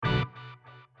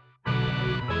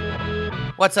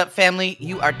What's up, family?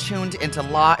 You are tuned into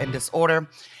Law and Disorder,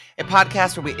 a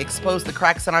podcast where we expose the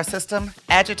cracks in our system,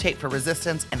 agitate for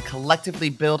resistance, and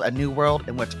collectively build a new world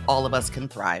in which all of us can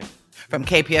thrive. From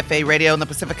KPFA Radio and the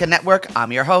Pacifica Network,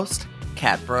 I'm your host,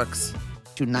 Kat Brooks.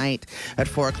 Tonight at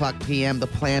 4 o'clock p.m., the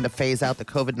plan to phase out the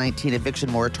COVID-19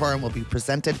 eviction moratorium will be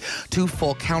presented to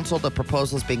full council. The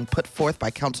proposal is being put forth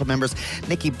by council members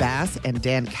Nikki Bass and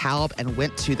Dan Kalb and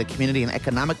went to the Community and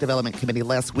Economic Development Committee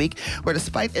last week, where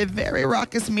despite a very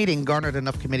raucous meeting, garnered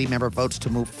enough committee member votes to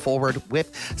move forward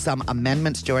with some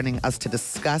amendments. Joining us to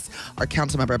discuss our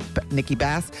council member Nikki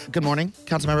Bass. Good morning,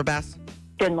 council member Bass.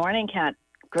 Good morning, Kat.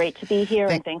 Great to be here,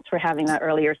 and thanks for having that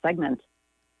earlier segment.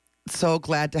 So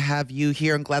glad to have you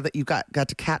here and glad that you got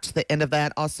to catch the end of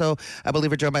that. Also, I believe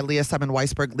we're joined by Leah,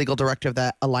 Simon-Weisberg, Legal Director of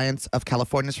the Alliance of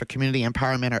Californians for Community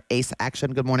Empowerment, or ACE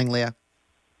Action. Good morning, Leah.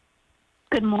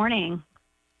 Good morning.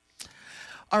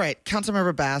 All right,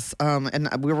 Councilmember Bass, and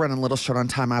we're running a little short on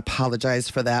time. I apologize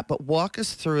for that, but walk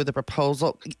us through the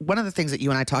proposal. One of the things that you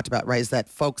and I talked about, right, is that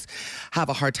folks have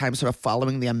a hard time sort of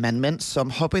following the amendments. So I'm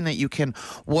hoping that you can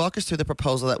walk us through the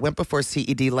proposal that went before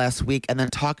CED last week and then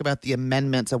talk about the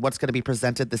amendments and what's going to be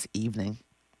presented this evening.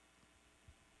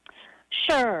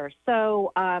 Sure.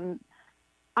 So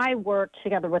I worked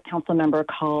together with Councilmember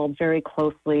Kalb very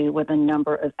closely with a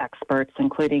number of experts,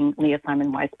 including Leah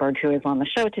Simon-Weisberg, who is on the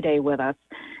show today with us.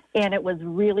 And it was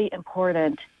really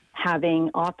important, having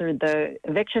authored the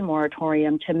eviction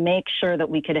moratorium, to make sure that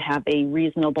we could have a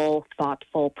reasonable,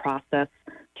 thoughtful process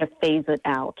to phase it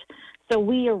out. So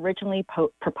we originally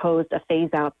proposed a phase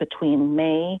out between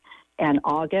May and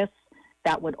August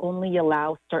that would only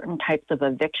allow certain types of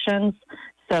evictions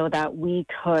so that we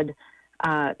could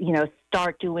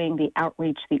start doing the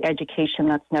outreach, the education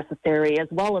that's necessary, as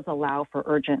well as allow for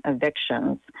urgent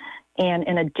evictions. And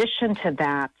in addition to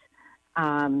that,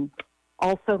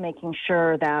 also making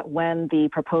sure that when the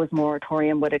proposed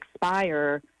moratorium would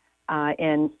expire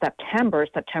in September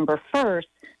 1st,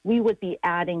 we would be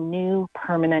adding new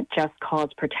permanent just cause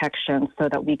protections so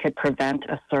that we could prevent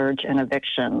a surge in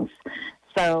evictions.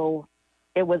 So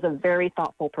it was a very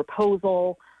thoughtful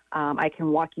proposal. I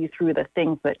can walk you through the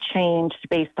things that changed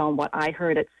based on what I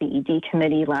heard at CED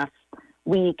committee last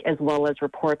week, as well as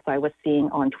reports I was seeing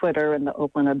on Twitter and the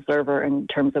Oakland Observer in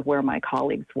terms of where my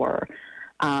colleagues were.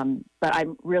 But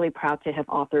I'm really proud to have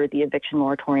authored the eviction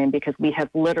moratorium because we have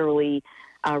literally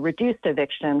reduced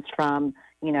evictions from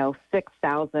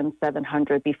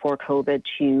 6,700 before COVID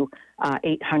to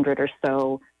 800 or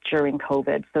so during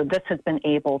COVID. So this has been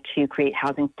able to create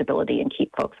housing stability and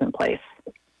keep folks in place.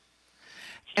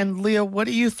 And Leah, what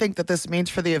do you think that this means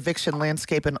for the eviction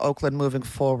landscape in Oakland moving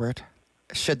forward,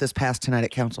 should this pass tonight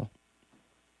at council?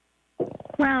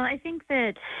 Well, I think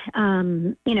that,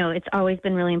 it's always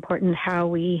been really important how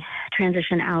we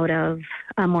transition out of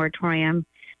a moratorium.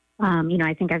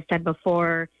 I think I've said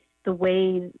before, the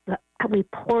way that we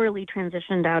poorly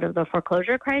transitioned out of the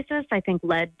foreclosure crisis, I think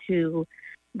led to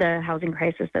the housing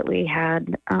crisis that we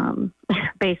had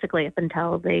basically up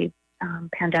until the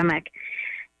pandemic.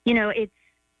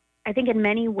 I think in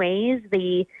many ways,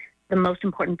 the most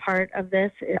important part of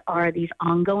this are these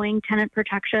ongoing tenant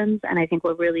protections, and I think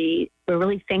we're really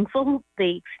thankful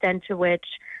the extent to which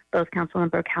both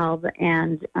Councilmember Kalb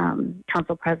and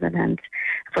Council President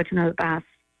Fortunado-Bas,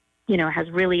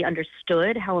 has really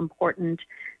understood how important,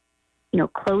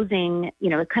 closing,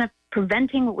 kind of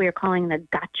preventing what we're calling the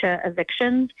gotcha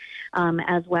evictions,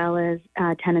 as well as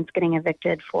tenants getting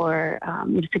evicted for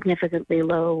significantly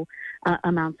low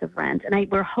amounts of rent.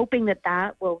 And we're hoping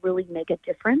that will really make a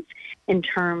difference in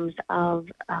terms of,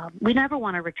 we never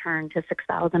want to return to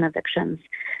 6,000 evictions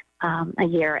a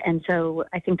year. And so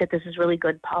I think that this is really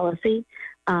good policy.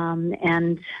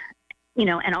 And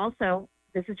also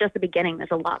this is just the beginning. There's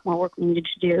a lot more work we needed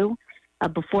to do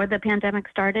before the pandemic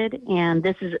started, and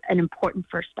this is an important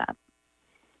first step.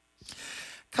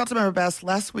 Councilmember Bass,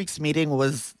 last week's meeting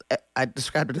was, I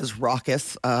described it as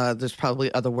raucous. There's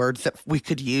probably other words that we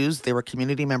could use. There were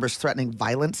community members threatening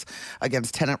violence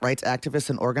against tenant rights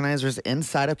activists and organizers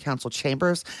inside of council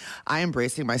chambers. I am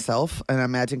bracing myself, and I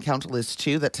imagine council is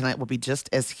too, that tonight will be just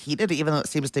as heated, even though it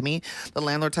seems to me the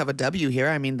landlords have a W here.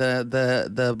 I mean,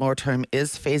 the moratorium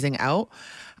is phasing out.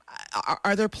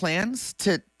 Are there plans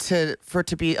for it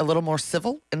to be a little more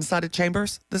civil inside of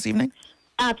chambers this evening?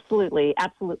 Absolutely.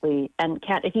 And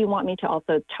Kat, if you want me to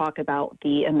also talk about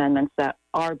the amendments that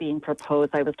are being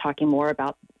proposed, I was talking more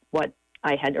about what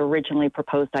I had originally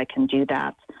proposed. I can do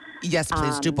that. Yes,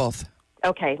 please do both.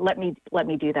 Okay, let me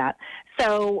do that.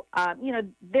 So,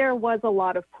 there was a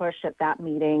lot of push at that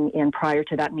meeting and prior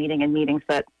to that meeting and meetings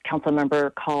that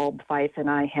Councilmember Kalb, Fife, and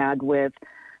I had with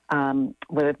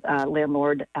with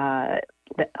landlord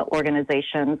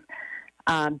organizations.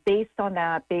 Based on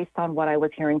that, based on what I was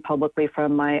hearing publicly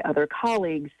from my other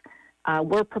colleagues,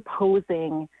 we're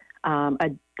proposing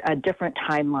a different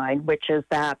timeline, which is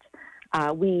that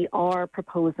we are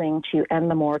proposing to end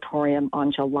the moratorium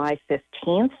on July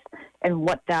 15th. And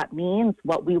what that means,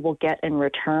 what we will get in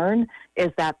return, is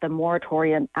that the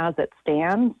moratorium as it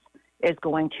stands is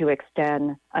going to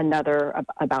extend another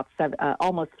about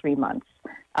almost 3 months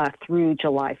through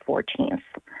July 14th.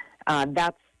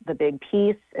 That's the big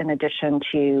piece, in addition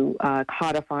to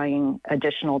codifying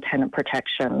additional tenant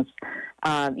protections.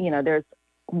 There's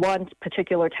one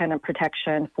particular tenant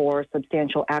protection for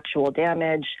substantial actual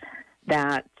damage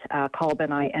that Colb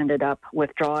and I ended up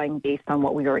withdrawing based on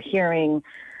what we were hearing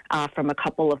from a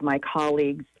couple of my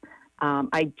colleagues.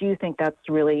 I do think that's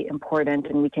really important,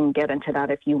 and we can get into that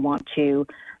if you want to.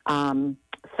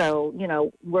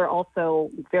 We're also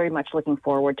very much looking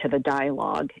forward to the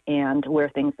dialogue and where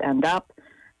things end up.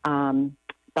 So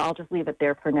I'll just leave it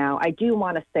there for now. I do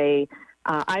want to say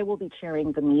I will be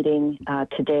chairing the meeting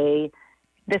today.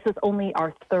 This is only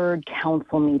our third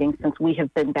council meeting since we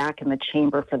have been back in the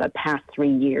chamber for the past 3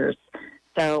 years.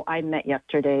 So I met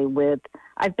yesterday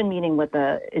I've been meeting with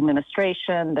the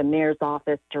administration, the mayor's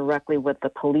office, directly with the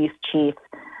police chief.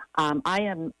 I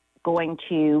am going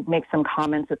to make some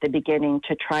comments at the beginning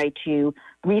to try to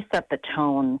reset the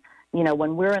tone.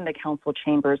 When we're in the council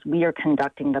chambers, we are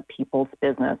conducting the people's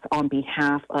business on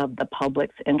behalf of the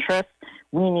public's interests.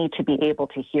 We need to be able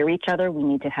to hear each other. We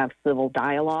need to have civil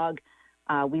dialogue.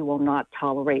 We will not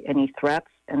tolerate any threats.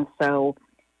 And so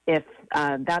if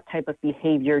that type of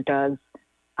behavior does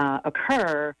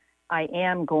occur, I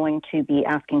am going to be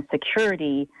asking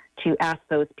security to ask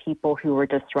those people who are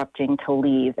disrupting to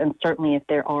leave. And certainly if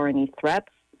there are any threats,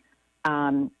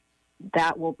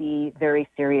 that will be very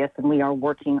serious. And we are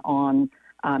working on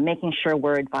making sure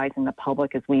we're advising the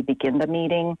public as we begin the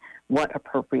meeting what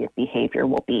appropriate behavior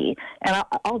will be. And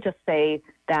I'll just say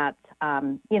that,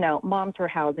 moms for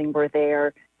housing were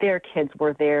there, their kids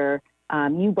were there,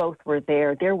 you both were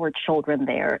there, there were children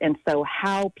there. And so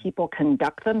how people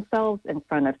conduct themselves in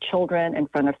front of children, in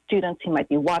front of students who might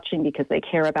be watching because they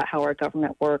care about how our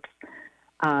government works,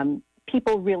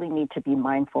 people really need to be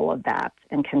mindful of that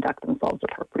and conduct themselves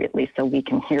appropriately so we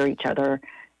can hear each other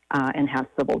and have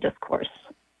civil discourse.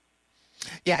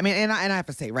 Yeah, and I have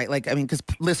to say, right, because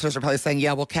listeners are probably saying,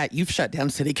 yeah, well, Kat, you've shut down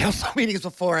city council meetings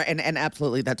before, and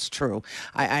absolutely that's true.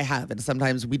 I have, and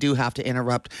sometimes we do have to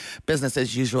interrupt business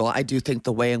as usual. I do think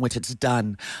the way in which it's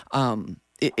done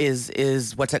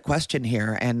is what's at question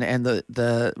here, and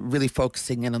the really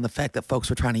focusing in on the fact that folks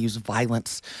were trying to use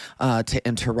violence to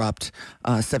interrupt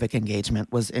civic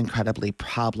engagement was incredibly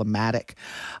problematic.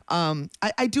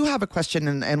 I do have a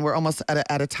question, and we're almost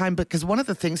at a time, because one of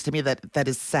the things to me that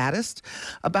is saddest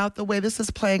about the way this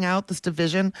is playing out, this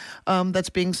division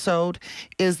that's being sowed,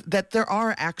 is that there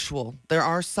are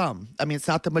some, it's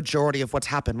not the majority of what's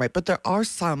happened, right, but there are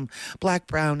some Black,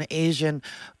 Brown, Asian,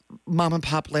 mom and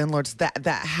pop landlords that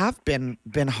have been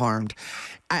harmed.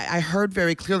 I heard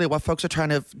very clearly while folks are trying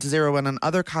to zero in on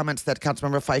other comments that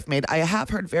Councilmember Fife made. I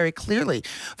have heard very clearly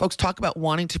folks talk about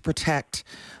wanting to protect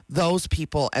those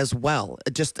people as well.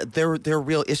 Just their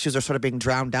real issues are sort of being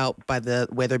drowned out by the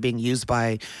way they're being used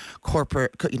by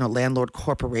corporate, landlord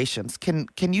corporations. Can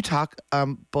you talk,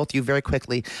 both of you, very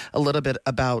quickly a little bit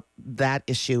about that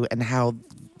issue and how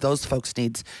those folks'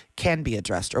 needs can be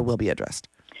addressed or will be addressed?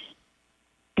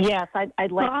 Yes,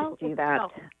 I'd like to do that.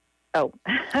 Oh,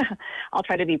 I'll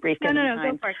try to be brief. No,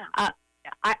 go for it.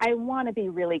 I want to be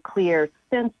really clear.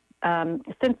 Since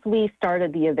we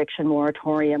started the eviction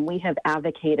moratorium, we have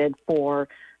advocated for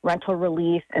rental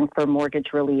relief and for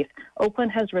mortgage relief.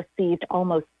 Oakland has received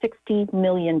almost $60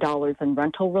 million in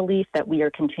rental relief that we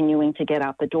are continuing to get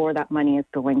out the door. That money is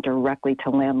going directly to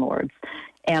landlords.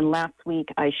 And last week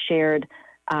I shared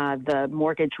the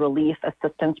mortgage relief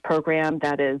assistance program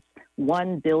that is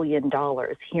 $1 billion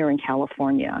here in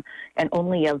California, and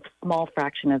only a small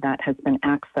fraction of that has been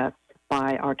accessed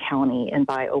by our county and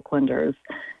by Oaklanders,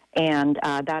 and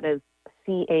that is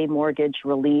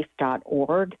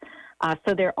camortgagerelief.org.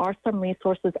 So there are some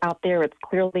resources out there. It's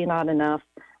clearly not enough.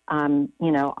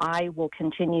 I will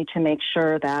continue to make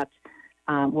sure that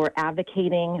we're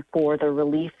advocating for the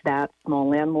relief that small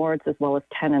landlords as well as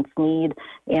tenants need.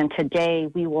 And today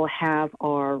we will have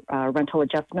our rental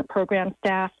adjustment program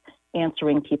staff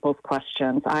answering people's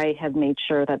questions. I have made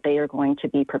sure that they are going to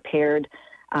be prepared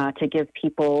to give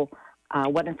people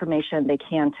what information they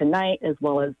can tonight, as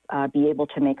well as be able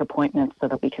to make appointments so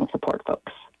that we can support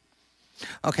folks.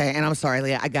 Okay, and I'm sorry,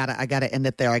 Leah. I gotta end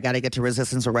it there. I gotta get to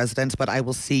Resistance or Residents, but I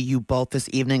will see you both this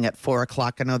evening at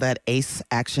 4:00. I know that ACE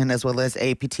Action as well as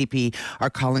APTP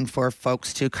are calling for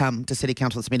folks to come to City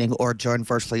Council's meeting or join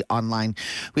virtually online.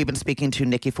 We've been speaking to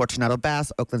Nikki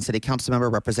Fortunado-Bas, Oakland City Council member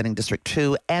representing District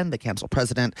 2 and the council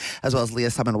president, as well as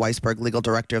Leah Simon-Weisberg, legal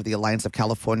director of the Alliance of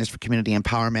Californians for Community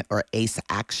Empowerment, or ACE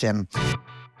Action.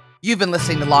 You've been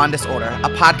listening to Law and Disorder, a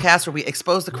podcast where we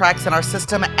expose the cracks in our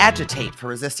system, agitate for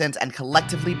resistance, and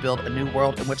collectively build a new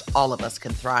world in which all of us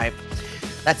can thrive.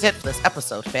 That's it for this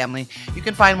episode, family. You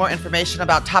can find more information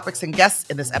about topics and guests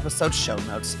in this episode's show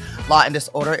notes. Law and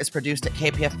Disorder is produced at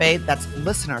KPFA, that's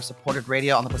listener-supported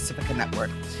radio on the Pacifica Network.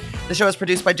 The show is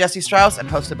produced by Jesse Strauss and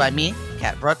hosted by me,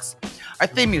 Kat Brooks. Our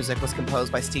theme music was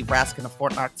composed by Steve Raskin of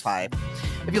Fort Knox 5.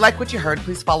 If you like what you heard,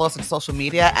 please follow us on social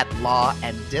media at Law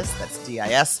and Dis, that's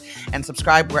D-I-S, and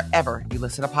subscribe wherever you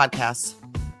listen to podcasts.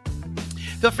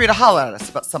 Feel free to holler at us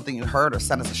about something you heard or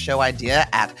send us a show idea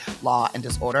at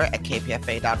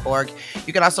lawanddisorder@kpfa.org.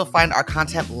 You can also find our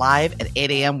content live at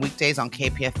 8 a.m. weekdays on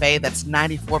KPFA, that's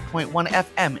 94.1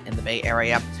 FM in the Bay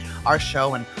Area. Our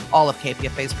show and all of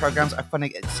KPFA's programs are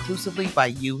funded exclusively by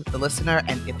you, the listener,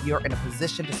 and if you're in a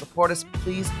position to support us,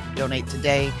 please donate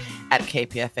today at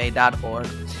kpfa.org.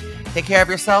 Take care of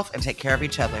yourself and take care of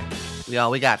each other. We all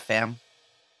we got, fam.